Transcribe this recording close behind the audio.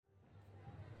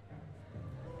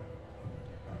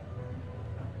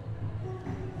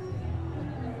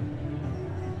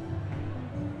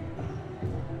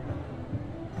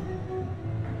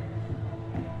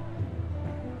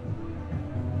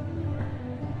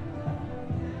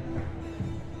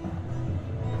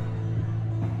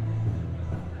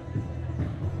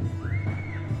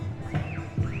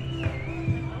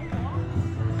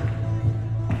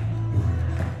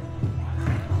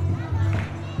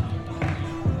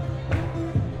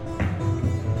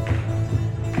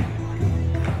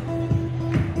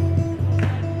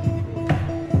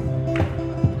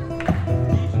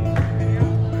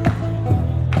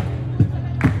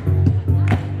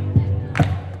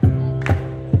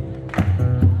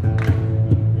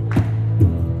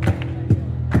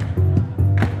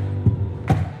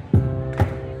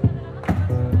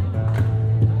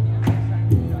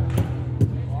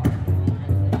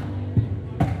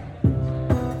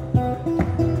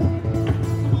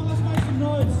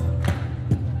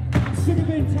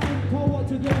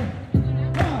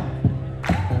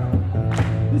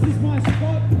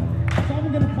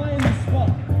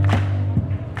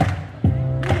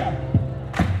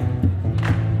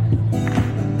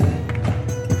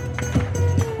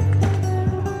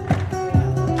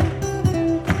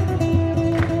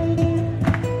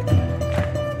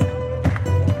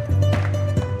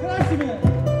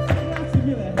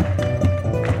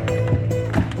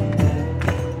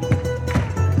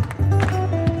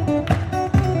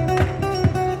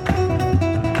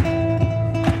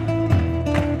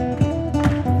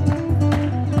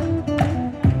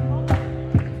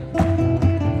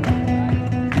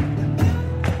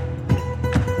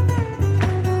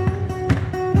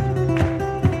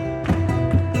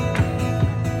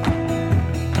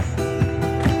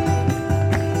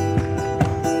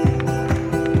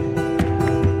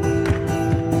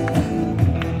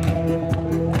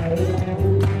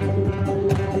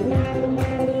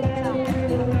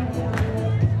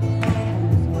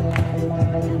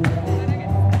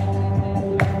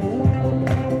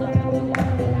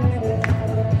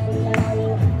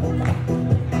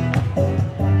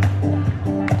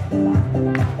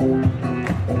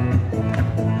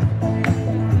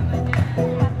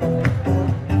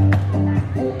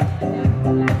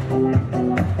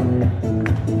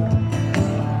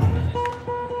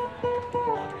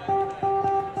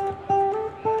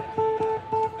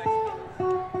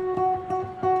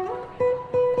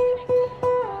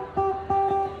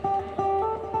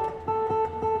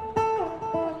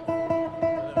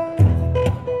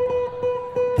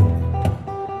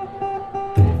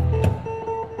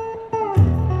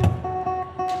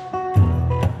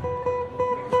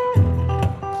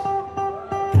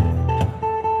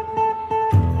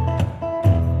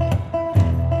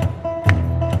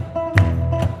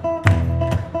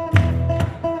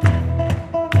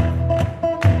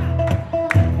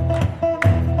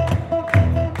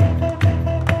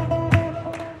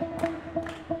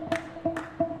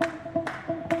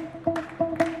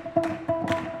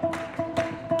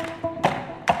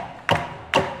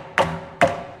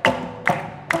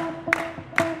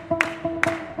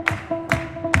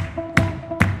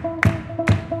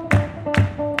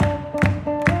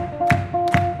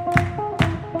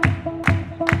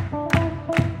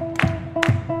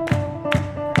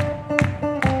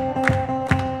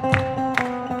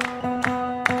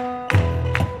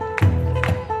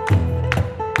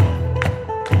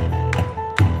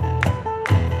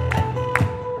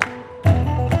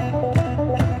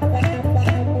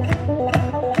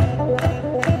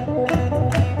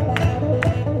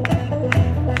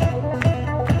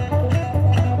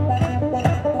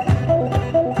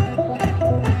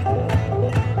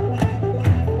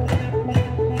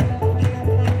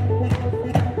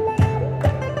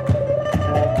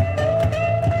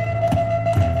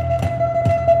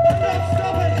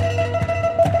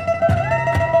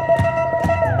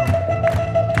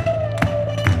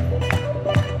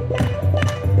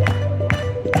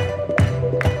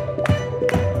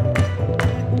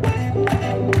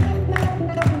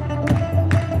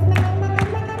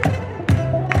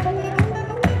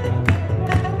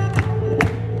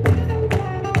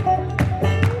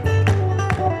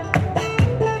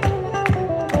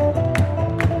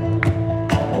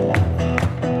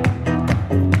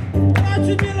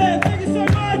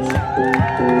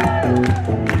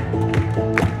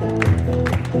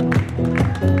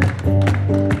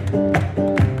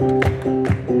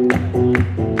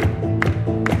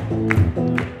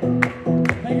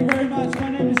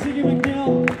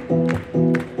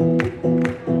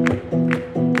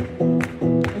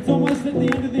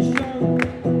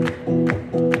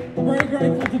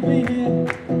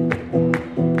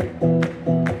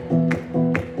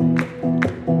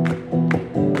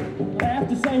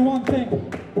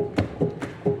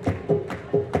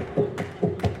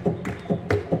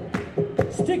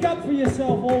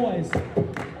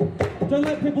Don't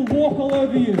let people walk all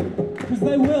over you, because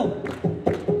they will.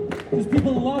 Because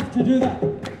people love to do that.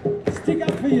 Stick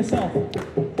up for yourself.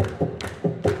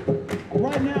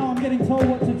 Right now I'm getting told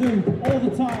what to do all the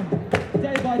time.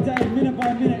 Day by day, minute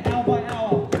by minute, hour by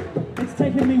hour. It's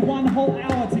taken me one whole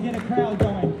hour to get a crowd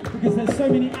going because there's so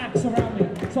many acts around me.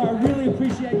 So I really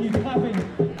appreciate you clapping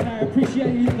and I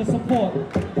appreciate you the support.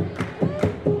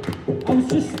 I was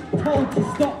just told to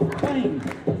stop playing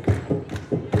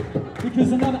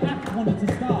because another act wanted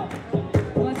to start.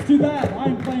 Well, that's too bad. I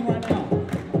ain't playing right now.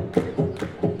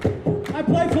 I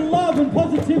play for love and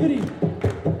positivity.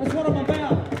 That's what I'm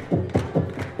about.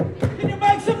 Can you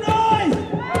make some noise?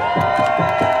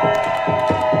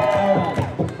 Alright,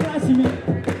 grazie.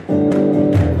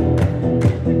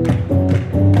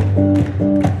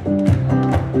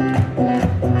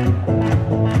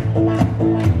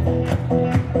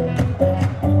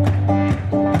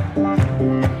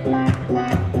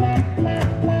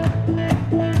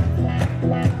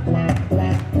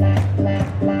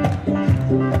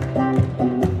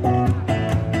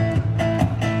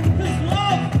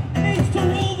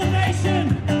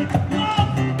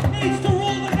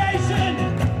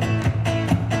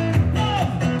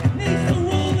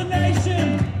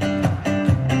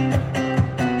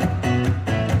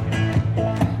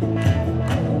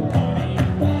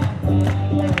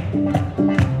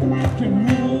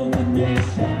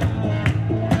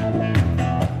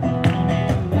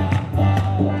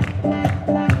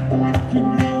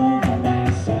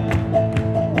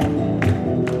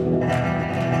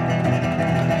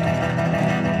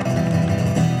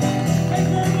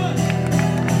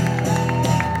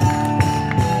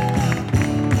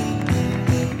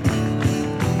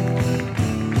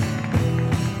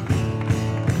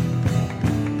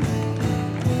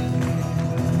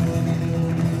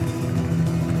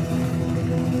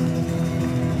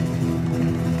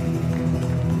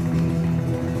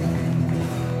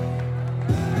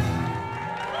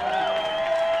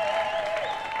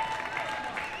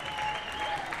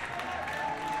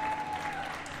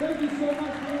 Thank you so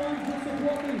much everyone for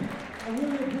supporting. I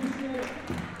really appreciate it.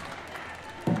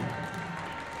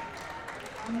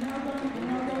 I'm now going to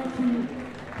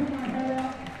put my hair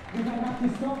out because I have to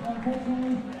stop,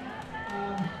 unfortunately.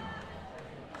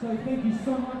 So thank you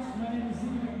so much. My name is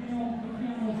Ziggy O'Neill. The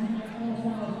piano is Ziggy O'Neill,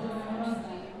 one of the Ferrara.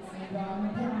 And I'm going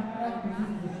to put my hair out because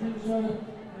this is a street show.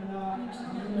 And I'm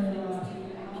going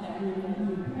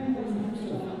to paint it with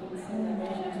so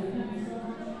thank you so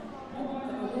much.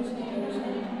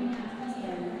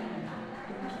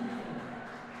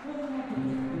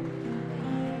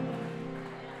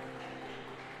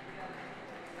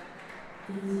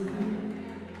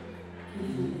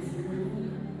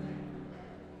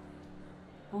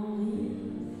 Henri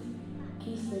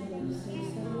qui se berce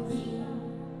sur le chien.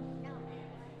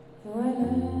 Voilà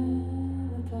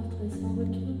le portrait sans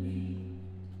retouche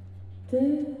de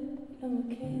l'homme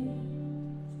auquel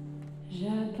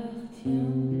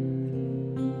j'appartiens.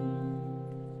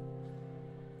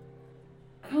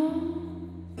 Quand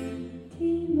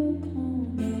il me prend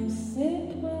dans ses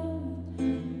bras,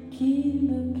 qu'il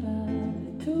me parle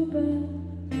tout bas,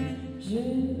 je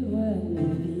vois la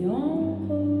vie en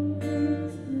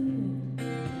rose.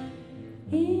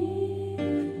 Il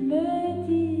me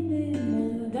dit des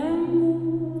mots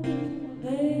d'amour,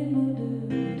 des mots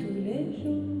de tous les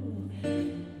jours,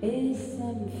 et ça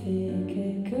me fait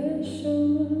quelque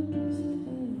chose.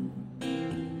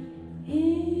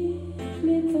 Il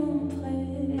m'est entré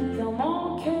dans mon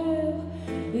cœur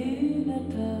une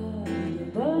part de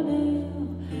bonheur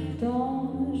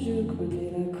dont je connais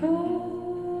la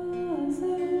cause.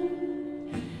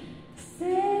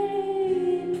 C'est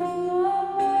lui pour moi,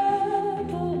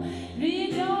 pour lui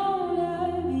dans la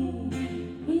vie.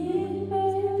 Il me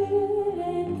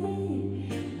l'a dit,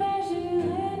 m'a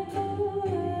juré pour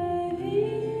la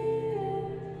vie.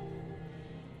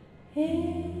 Et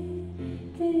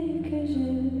dès que je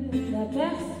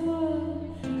l'aperçois,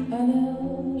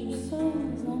 alors je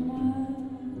sens en moi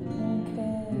mon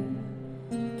cœur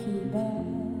qui bat.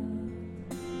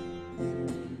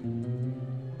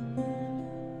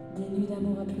 Des nuits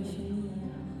d'amour à plus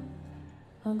finir,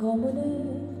 un grand bonheur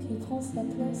qui prend sa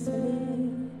place.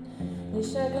 Les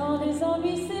chagrins, les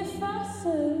ennuis s'effacent.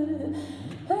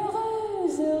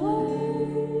 Heureuse,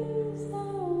 heureuse en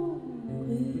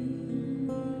mourir.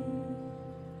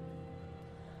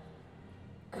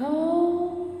 Quand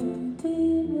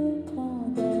il me prend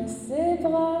dans ses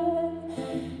bras,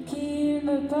 qu'il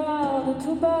me parle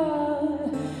tout bas,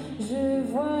 je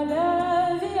vois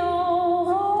la vie en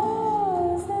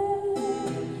rose.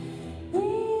 Il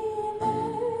me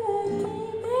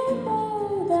dit des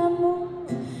mots d'amour,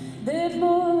 des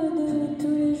mots de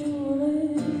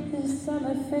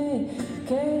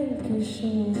quelque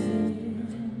chose.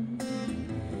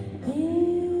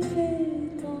 Il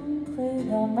est entré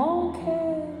dans mon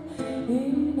cœur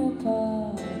une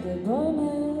part de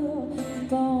bonheur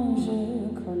dont je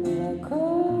connais la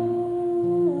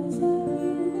cause.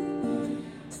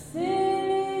 C'est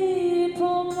lui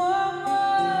pour moi,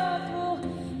 pour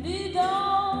lui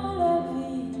dans la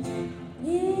vie.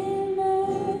 Il me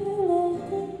l'a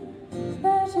dit,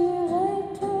 ben j'irai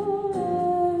toute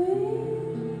la vie.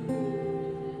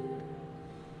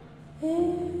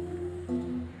 Et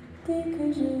dès que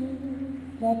je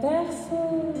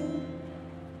l'aperçois,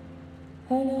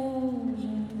 alors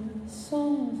je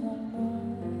sens en moi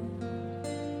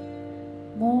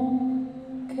mon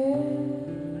cœur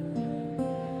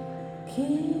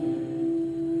qui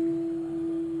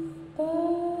bat.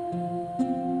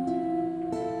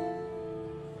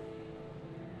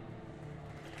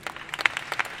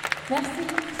 Merci.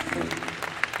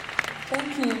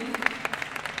 Thank you.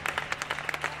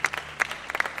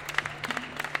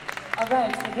 All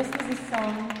right, so this is a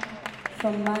song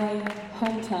from my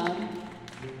hometown.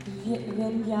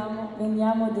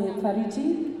 Veniamo di Parigi,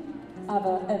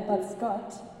 aber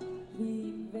Scott.